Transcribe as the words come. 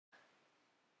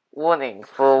Warning,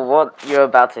 for what you're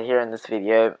about to hear in this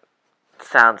video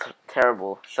sounds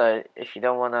terrible, so if you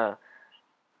don't want to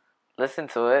listen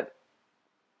to it,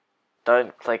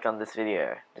 don't click on this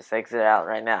video. Just exit out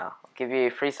right now. I'll give you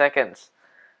 3 seconds.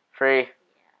 3,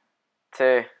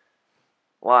 2,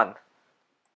 1.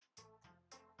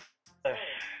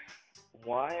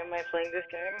 Why am I playing this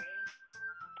game?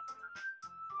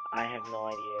 I have no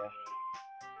idea.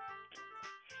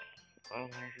 Why am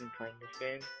I even playing this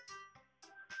game?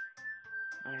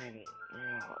 Oh,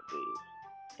 geez.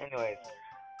 Anyways,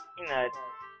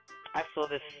 I saw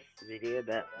this video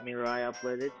that Mirai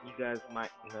uploaded. You guys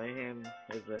might know him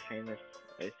as a famous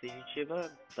OC YouTuber,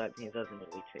 but he doesn't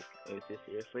really take OC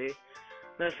seriously.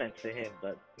 No offense to him,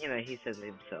 but, he says it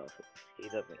himself. He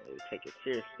doesn't really take it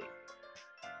seriously.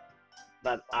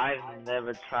 But I've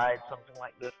never tried something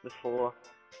like this before,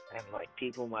 and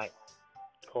people might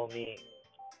call me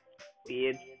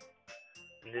weird,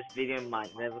 and this video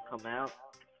might never come out,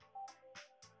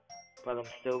 but I'm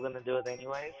still gonna do it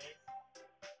anyways.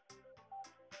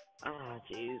 Oh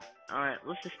jeez. Alright,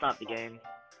 let's just start the game.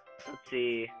 Let's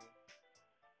see.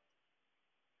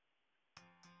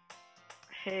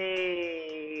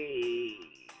 Hey,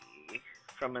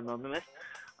 from Anonymous.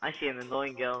 I see an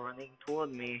annoying girl running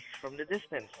toward me from the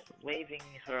distance, waving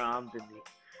her arms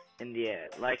in the air,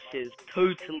 like she's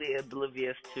totally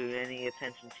oblivious to any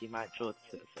attention she might draw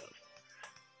to herself.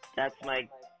 That's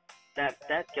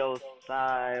that girl's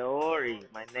Sayori,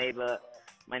 my neighbor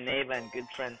and good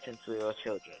friend since we were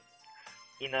children.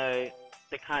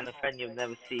 The kind of friend you'll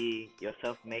never see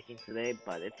yourself making today,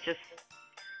 but it just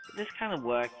kind of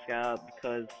works out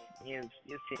because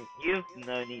you've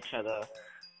known each other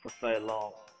for so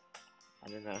long. I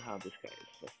don't know how this guy is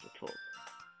supposed to talk.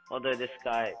 Although this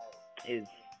guy is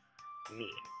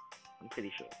me, I'm pretty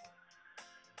sure.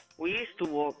 We used to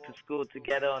walk to school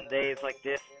together on days like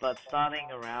this, but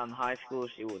starting around high school,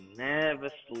 she would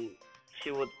never sleep. She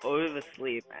would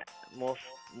oversleep more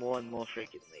and more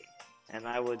frequently, and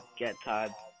I would get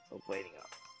tired of waiting up.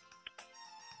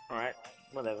 Alright,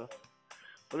 whatever.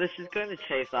 But if she's going to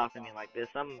chase after me like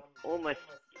this, I almost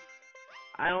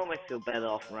feel better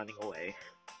off running away.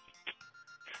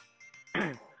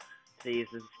 Jeez,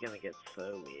 this is gonna get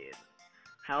so weird.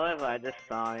 However, I just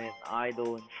saw an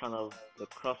idol in front of the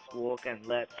crosswalk and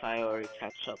let Sayori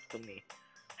catch up to me.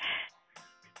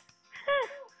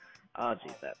 Oh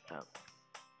jeez, that sounds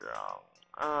wrong.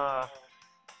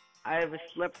 I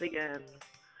overslept again,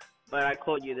 but I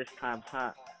caught you this time,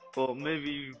 huh? Well,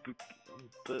 maybe,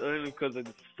 but only because I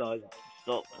decided to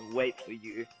stop and wait for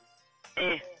you.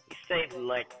 You say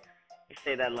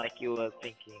that like you were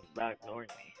thinking about ignoring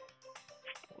me.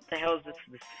 What the hell is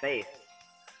this face?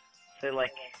 So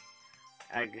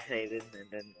aggravated, and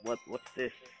then what's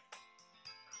this?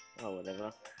 Oh,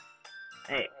 whatever.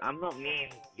 Hey, I'm not mean,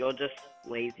 you're just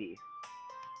lazy.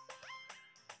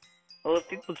 Well, if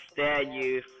people stare at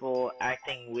you for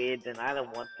acting weird, then I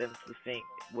don't want them to think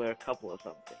we're a couple or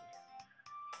something.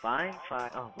 Fine.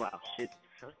 Oh, wow, shit.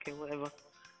 Okay, whatever.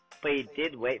 But you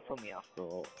did wait for me after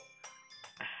all.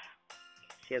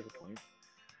 She has a point.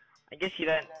 I guess you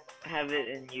don't have it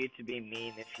in you to be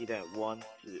mean if you don't want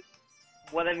to.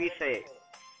 Whatever you say.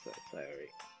 So sorry.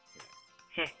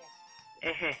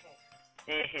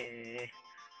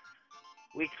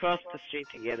 We cross the street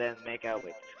together and make our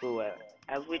way to school.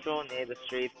 As we draw near the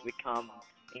streets, we become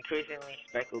increasingly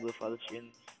speckled with other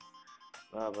students.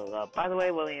 Blah blah blah. By the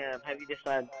way, William, have you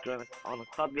decided to join on a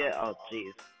club yet? Oh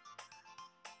jeez.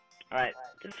 Alright,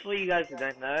 just for you guys who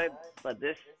don't know, but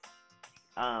this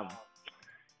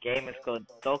game is called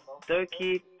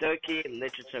Doki Doki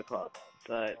Literature Club.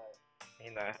 So,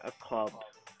 a club.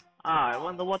 I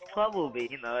wonder what club will be,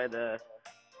 I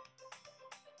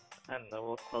don't know,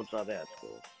 what clubs are there at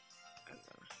school? I don't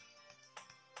know.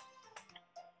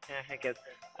 Yeah, I guess,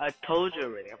 I told you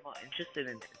already, I'm not interested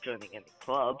in joining any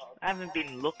clubs. I haven't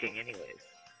been looking anyways.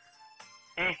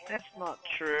 That's not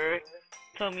true.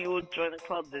 Tell me you would join a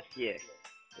club this year.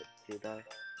 Did I?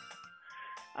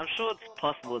 I'm sure it's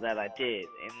possible that I did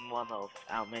in one of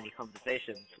our many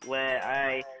conversations where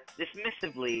I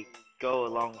dismissively go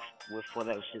along with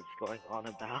whatever shit's going on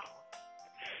about.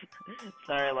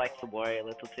 Sorry, I like to worry a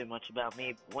little too much about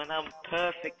me when I'm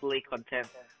perfectly content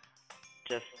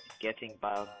just getting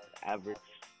by on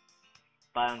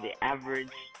the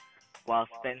average while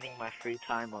spending my free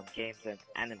time on games and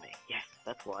anime. Yes,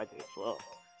 that's what I do as well.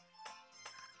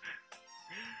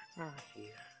 Oh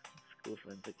jeez, school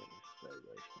friends are getting so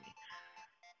away from me.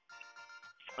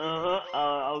 I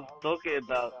was talking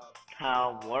about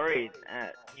how I'm worried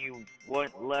you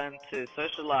won't learn to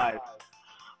socialize.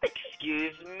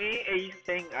 Excuse me? Are you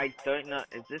saying I don't know?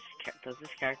 Does this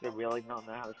character really not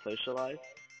know how to socialize?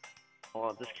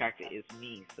 Or this character is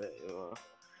me, so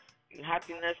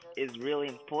happiness is really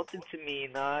important to me, you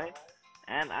know?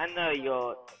 And I know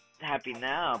you're happy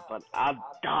now, but I'll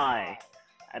die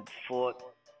at the thought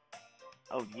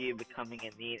of you becoming a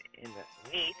neat in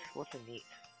a neat? What's a neat?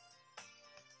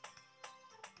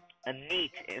 A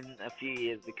neat in a few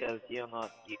years because you're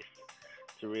not used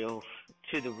to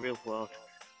the real world.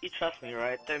 You trust me,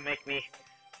 right? Don't make me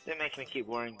keep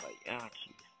worrying about you. Ah,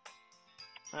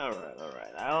 jeez.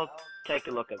 Alright. I'll take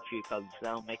a look at a few cards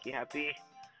that'll make you happy.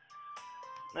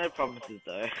 No promises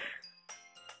though.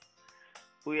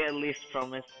 Will you at least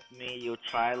promise me you'll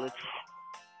try a little?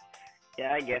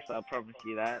 Yeah, I guess I'll promise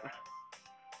you that.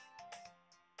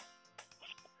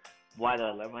 Why do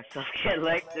I let myself get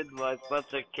elected by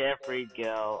such a carefree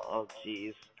girl? Oh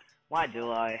jeez. Why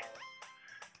do I?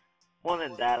 More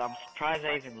than that, I'm surprised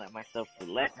I even let myself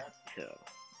elect her.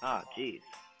 Ah, jeez.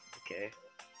 Okay.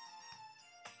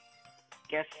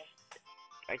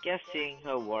 I guess seeing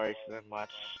her worry so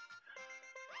much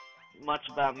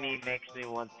about me makes me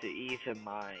want to ease her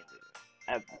mind,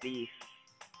 at least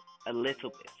a little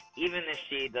bit. Even if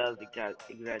she does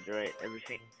exaggerate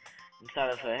everything inside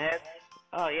of her head.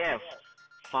 Oh yeah,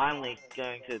 finally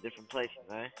going to a different place, you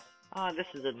know. Oh, this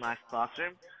is a nice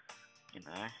classroom. You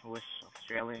know, I wish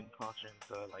Australian classrooms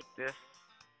were like this.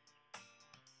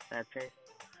 Sad face.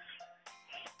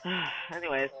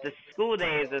 Anyways, the school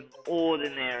day is as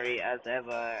ordinary as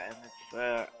ever, and it's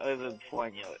over before I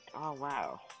knew it. Oh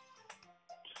wow.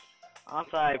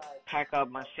 After I pack up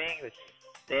my things, I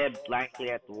stare blankly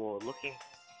at the wall, looking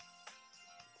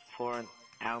for an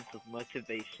ounce of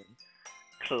motivation.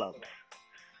 Clubs.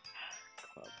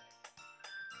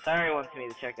 Sari wants me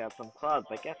to check out some clubs.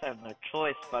 I guess I have no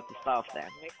choice but to start with the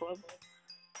anime club.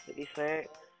 Did he say,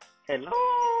 hello?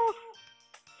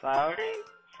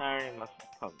 Sari must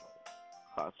come.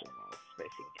 Classroom I was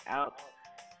spacing out.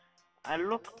 I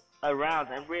look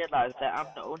around and realize that I'm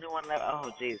the only one left.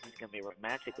 Oh jeez, this is gonna be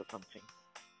romantic or something.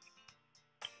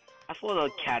 I thought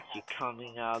I'd catch you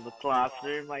coming out of the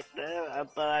classroom like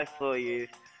that, but I saw you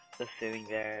just sitting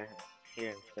there,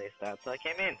 here and spaced out, so I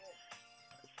came in.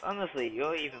 Honestly,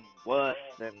 you're even worse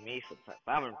than me sometimes.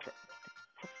 I'm impressed.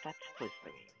 What's that supposed to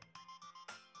mean?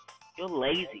 You're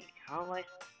lazy. How am I?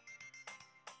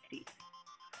 See,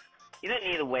 you don't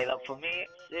need to wait up for me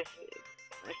if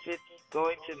it's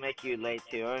going to make you late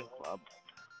to your own club.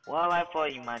 Well, I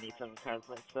thought you might need some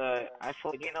encouragement, so I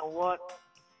thought, you know what?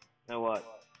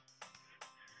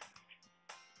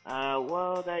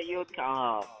 Well, that you'd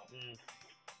come.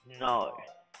 No.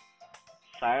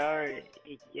 Sorry.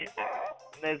 Yeah.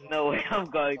 There's no way I'm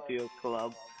going to your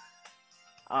club.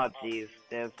 Oh, jeez.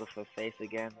 There's the face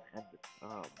again. And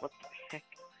what the heck?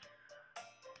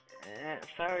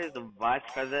 Sorry is the vice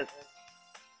president.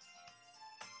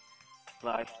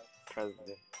 Vice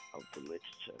president of the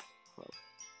literature club.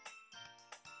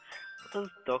 What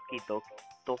does Doki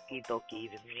Doki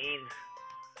even mean?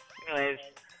 Anyways,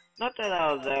 not that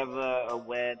I was ever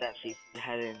aware that she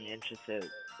had any interest in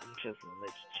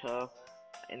literature.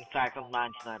 In fact, I'm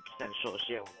 99% sure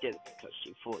she only did it because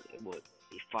she thought it would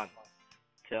be fun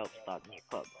to help start a new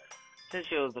club. Since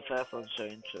she was the first one to show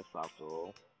interest after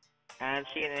all. And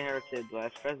she inherited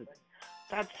vice president.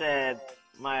 That said,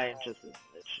 my interest in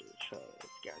literature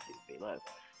is guaranteed to be less.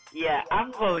 Yeah,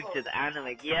 I'm going to the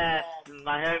anime. Yes,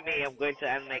 my homie, I'm going to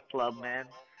anime club, man.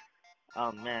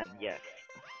 Oh man, yes.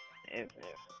 Jeez,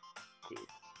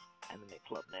 anime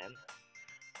club, man.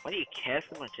 Why do you care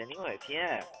so much anyways?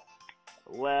 Yeah.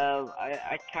 Well,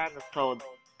 I kind of told.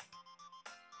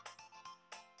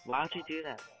 Why would you do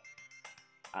that?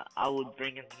 I would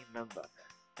bring a new member.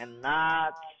 And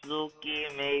Natsuki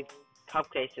made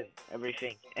cupcakes and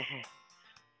everything.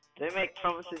 They make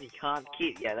promises you can't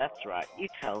keep. Yeah, that's right. You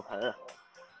tell her.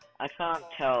 I can't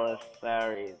tell if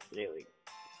Sari is really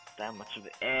that much of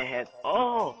an airhead.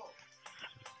 Oh!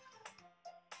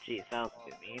 Geez, that was a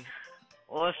bit mean.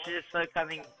 Or she's just so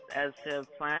cunning as to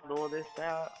have planned all of this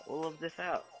out.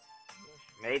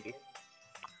 Maybe.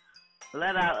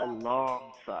 Let out a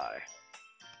long sigh.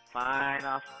 Fine,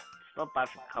 I'll stop by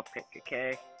for cupcake,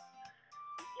 okay?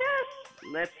 Yes!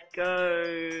 Let's go!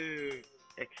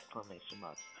 Exclamation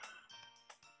mark.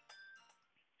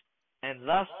 And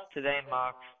thus, today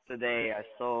marks the day I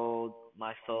sold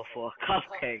my soul for a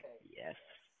cupcake. Yes.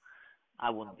 I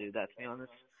wouldn't do that, to be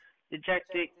honest.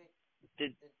 Dejectedly,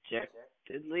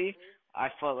 I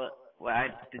follow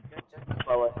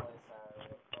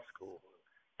school.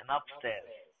 And upstairs,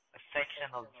 a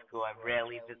section of the school I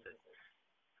rarely visit.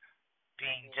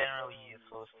 Being generally used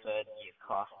for third year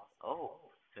classes. Oh,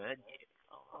 third year.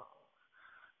 Oh.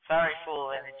 very full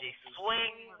of energy,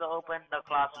 swings open the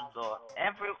classroom door.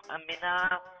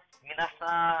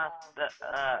 Minasa, the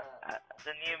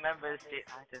new members did.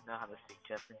 I don't know how to speak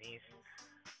Japanese.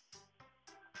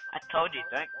 I told you,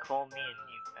 don't call me a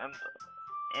new member.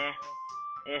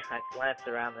 I glanced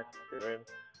around the room.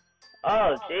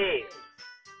 Oh, jeez.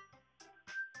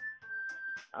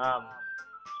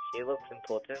 She looks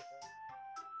important.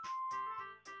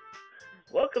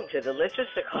 Welcome to the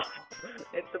literature club.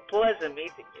 It's a pleasure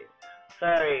meeting you.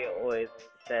 Sorry always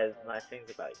says nice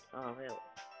things about you. Oh, really?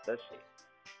 Does she?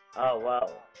 Oh, well.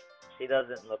 She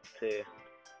doesn't look too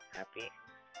happy.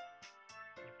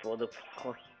 For the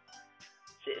boy.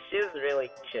 She's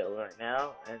really chill right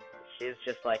now, and she's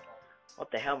just like, what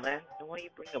the hell, man? Why you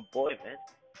bring a boy, man?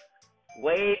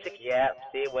 Way to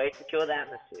kill the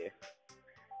atmosphere.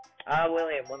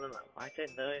 William, I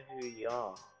don't know who you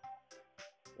are.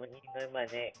 When you know my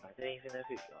name, I don't even know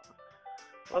who you are.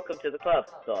 Welcome to the club. ...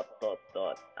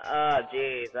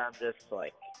 Jeez, I'm just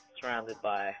like surrounded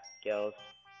by girls.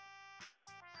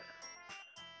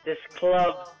 This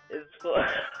club is for.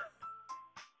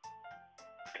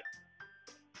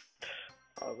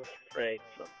 I was afraid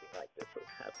something like this would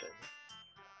happen.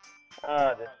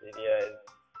 This video is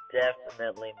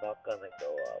definitely not gonna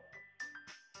go up.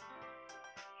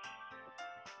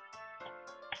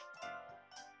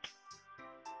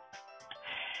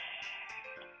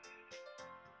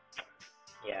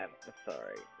 Yeah,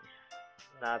 sorry.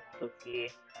 Natsuki.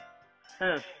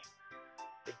 The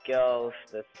girl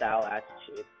with the sour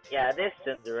attitude. Yeah, this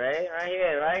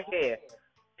Cinderella, right here.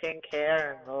 Pink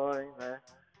hair and all,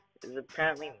 is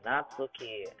apparently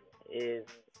Natsuki is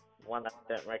one I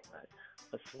don't recognize.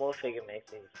 A small figure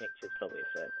makes me think she's probably a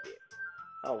third year.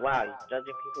 Oh wow, you're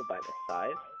judging people by their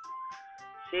size?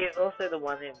 She is also the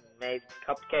one who made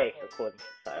cupcakes, according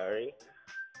to Sayori.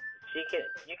 You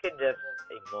can just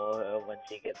ignore her when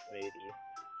she gets moody.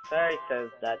 Sayori says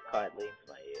that quietly into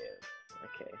my ears.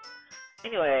 Okay.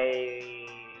 Anyway,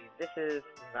 this is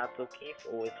Natsuki,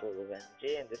 always full of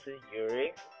energy, and this is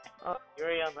Yuri. Oh,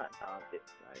 Yuri on that. No, I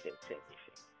didn't say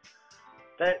anything.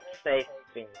 Don't say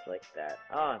things like that.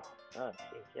 Oh,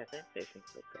 jeez, yeah, don't say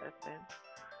things like that, man.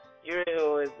 Yuri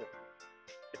always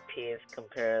appears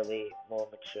comparatively more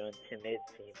mature and timid,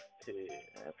 seems to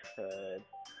have heard.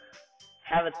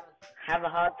 Have a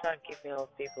hard time keeping up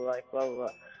with people like blah blah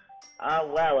blah.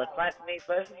 Well, it's nice to meet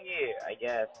both of you, I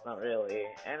guess. Not really.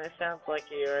 And it sounds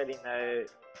like you already know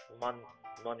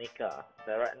Monica. Is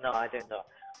that right? No, I don't know.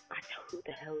 I know who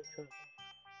the hell is her.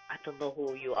 I don't know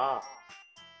who you are.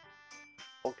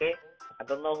 Okay? I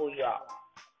don't know who you are.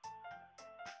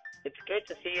 It's great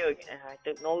to see you again. I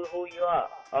don't know who you are.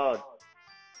 Oh.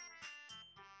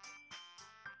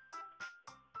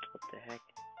 What the heck?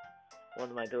 What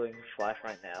am I doing with life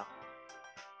right now?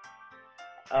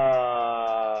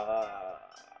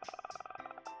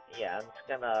 Yeah, I'm just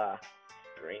gonna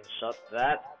screenshot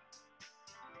that.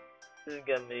 This is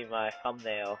gonna be my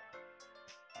thumbnail.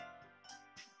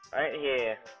 Right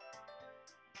here.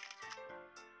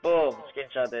 Boom,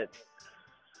 screenshot it.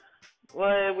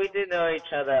 Well, we do know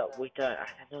each other. We don't.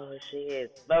 I don't know who she is.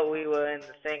 But we were in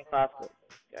the same class.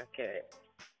 Okay.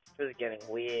 This is getting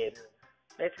weird.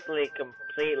 Basically,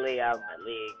 completely out of my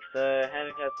league. So,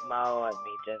 having her smile at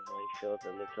me generally feels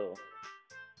a little.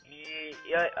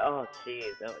 Yeah. Oh,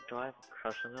 jeez. Do I have a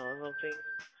crush on her or something?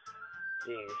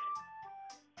 Jeez.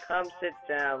 Come sit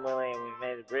down, William. We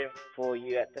made room for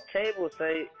you at the table.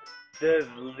 So, there's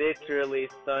literally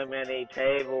so many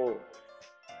tables.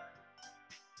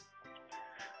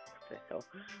 What the hell?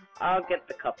 I'll get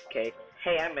the cupcakes.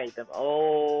 Hey, I made them.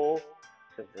 Oh,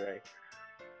 Cinderella.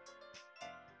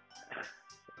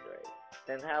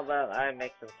 Then how about I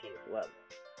make some tea as well?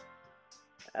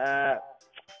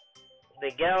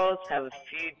 The girls have a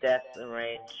few desks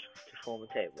arranged to form a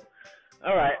table.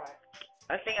 Alright,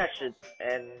 I think I should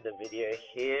end the video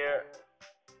here.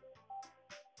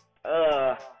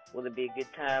 Will it be a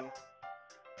good time?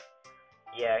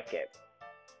 Yeah, okay.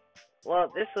 Well,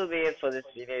 this will be it for this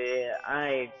video.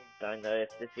 I don't know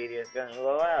if this video is gonna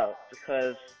go out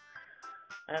because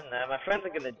I don't know, my friends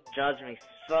are gonna judge me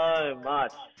so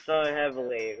much, so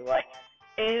heavily. Like,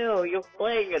 ew, you're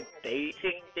playing a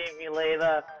dating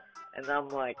simulator? And I'm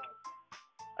like,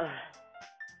 I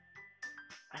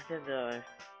don't know.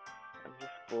 I'm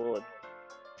just bored.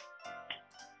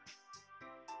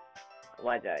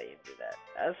 Why did I even do that?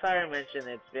 As Sarah mentioned,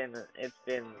 it's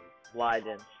been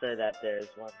widened so that there is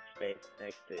one space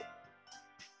next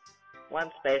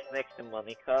to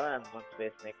Monica and one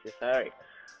space next to Sari.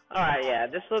 Alright, yeah,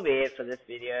 this will be it for this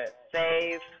video.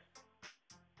 Save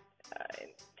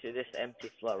to this empty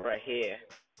slot right here,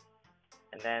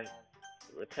 and then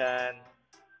return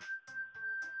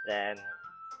Then,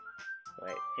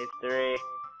 wait, history,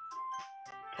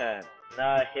 turn.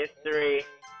 No, history,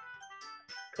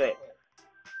 quit.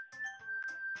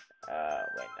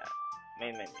 Wait, no.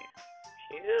 Main menu.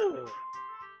 Phew.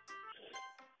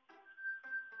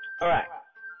 Alright.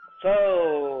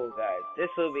 So, guys, this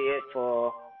will be it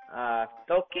for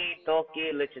Doki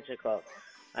Doki Literature Club.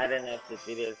 I don't know if this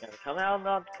video is going to come out or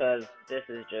not, because this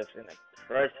is just in a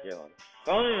process on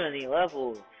so many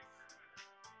levels.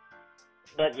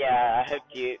 But yeah, I hope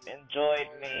you enjoyed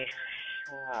me.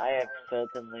 I have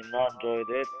certainly not enjoyed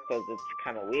it, because it's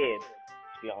kind of weird,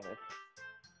 to be honest.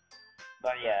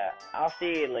 But yeah, I'll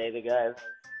see you later, guys,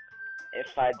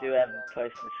 if I do ever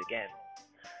post this again.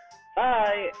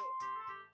 Bye!